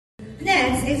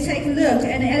Next is take a look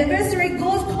at the anniversary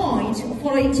gold coin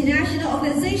for the International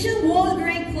Organization World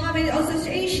Green Climate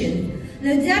Association,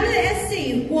 the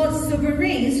WSC World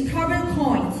Sovereign Carbon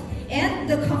Coin, and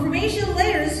the confirmation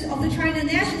letters of the China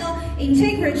National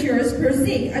Integrators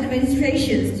Proceed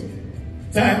Administrations.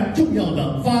 在重要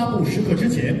的发布时刻之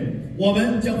前，我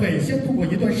们将会先通过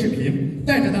一段视频，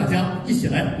带着大家一起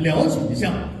来了解一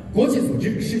下国际组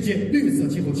织世界绿色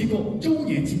气候机构周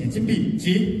年纪念金币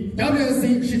及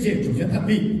WSC 世界主权探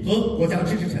币和国家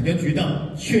知识产权局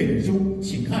的确认书，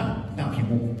请看大屏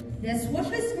幕。 Let's watch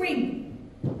the screen.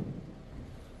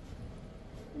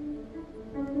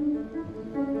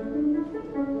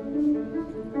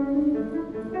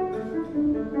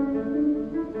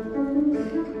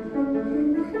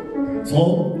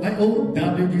 从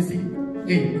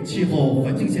IO-WGCA 气候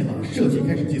环境宪法设计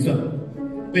开始计算，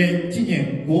为纪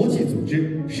念国际组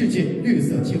织世界绿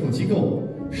色气候机构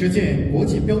实践国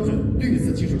际标准绿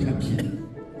色技术产品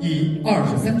已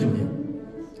23周年。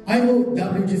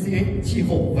IO-WGCA 气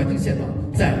候环境宪法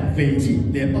在斐济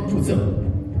联邦注册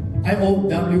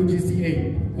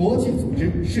 ，IO-WGCA 国际组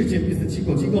织世界绿色气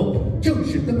候机构正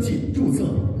式登记注册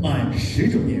满10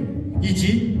周年，以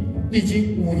及历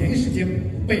经5年时间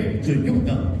被准用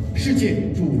的世界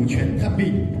主权探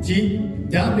币及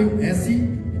WSC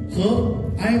和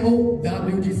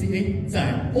IO-WGCA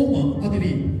在欧盟奥地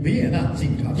利维也纳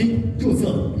警察厅注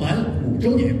册满5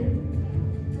周年。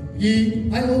以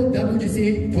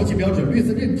IO-WGCA 国际标准绿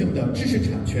色认证的知识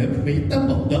产权为担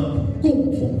保的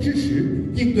共同支持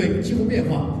应对气候变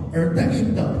化而诞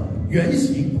生的圆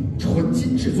形纯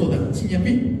金制作的纪念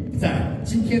币，在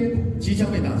今天即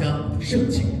将为大家盛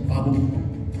情发布。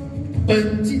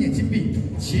本纪念金币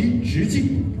其直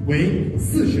径为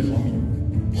40毫米，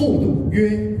厚度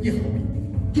约1毫米，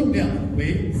重量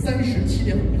为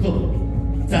37.5克，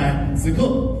在此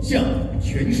刻向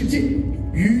全世界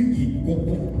予以公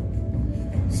布。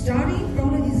 Starting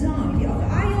from the design of the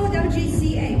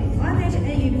IO-WGCA Climate and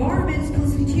Environment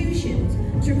Constitution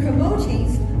to promoting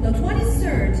the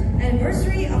 23rd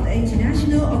anniversary of the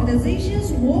International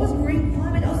Organization's World Green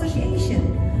Climate Association,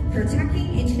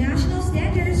 protecting international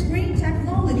standards green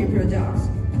technology products.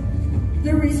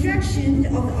 The restriction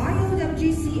of the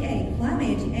IO-WGCA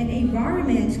Climate and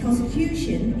Environment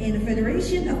Constitution in the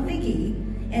Federation of Fiji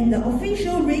and the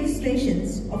official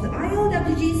registrations of the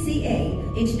IO-WGCA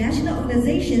International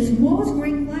Organization's World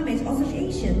Green Climate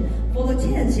Association for the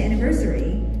 10th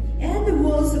anniversary, and the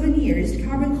World Souvenirs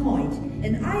Carbon Coin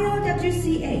and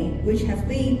IO-WGCA, which have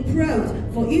been approved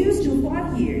for use to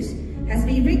 5 years, has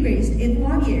been regressed in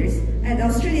 5 years at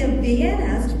Australia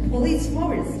Vienna's Police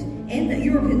Forest and the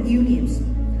European Union's.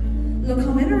 The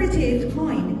commemorative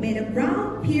coin made of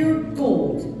brown pure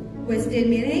gold with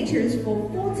denominators for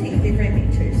 14 different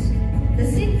meters. The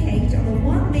syndicate of the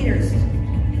 1 meter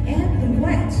and the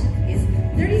weight is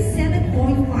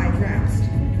 37.5 grams.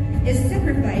 It's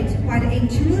certified by the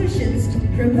institutions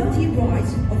promoting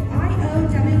rights of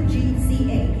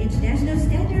IO-WGCA International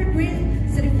Standard Green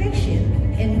Certification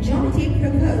and jointly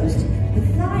proposed the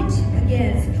fight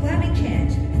against climate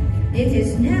change. It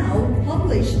is now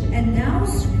published and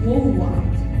announced worldwide.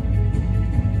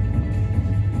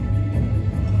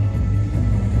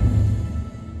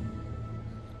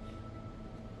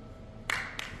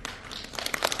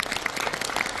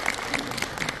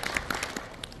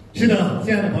 是的，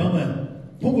亲爱的朋友们，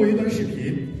通过一段视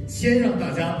频，先让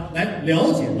大家来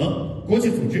了解了国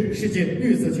际组织世界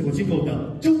绿色气候机构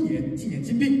的周年纪念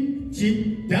金币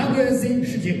及 WSC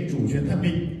世界主权探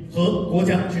币和国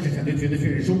家知识产权局的确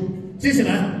认书。接下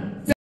来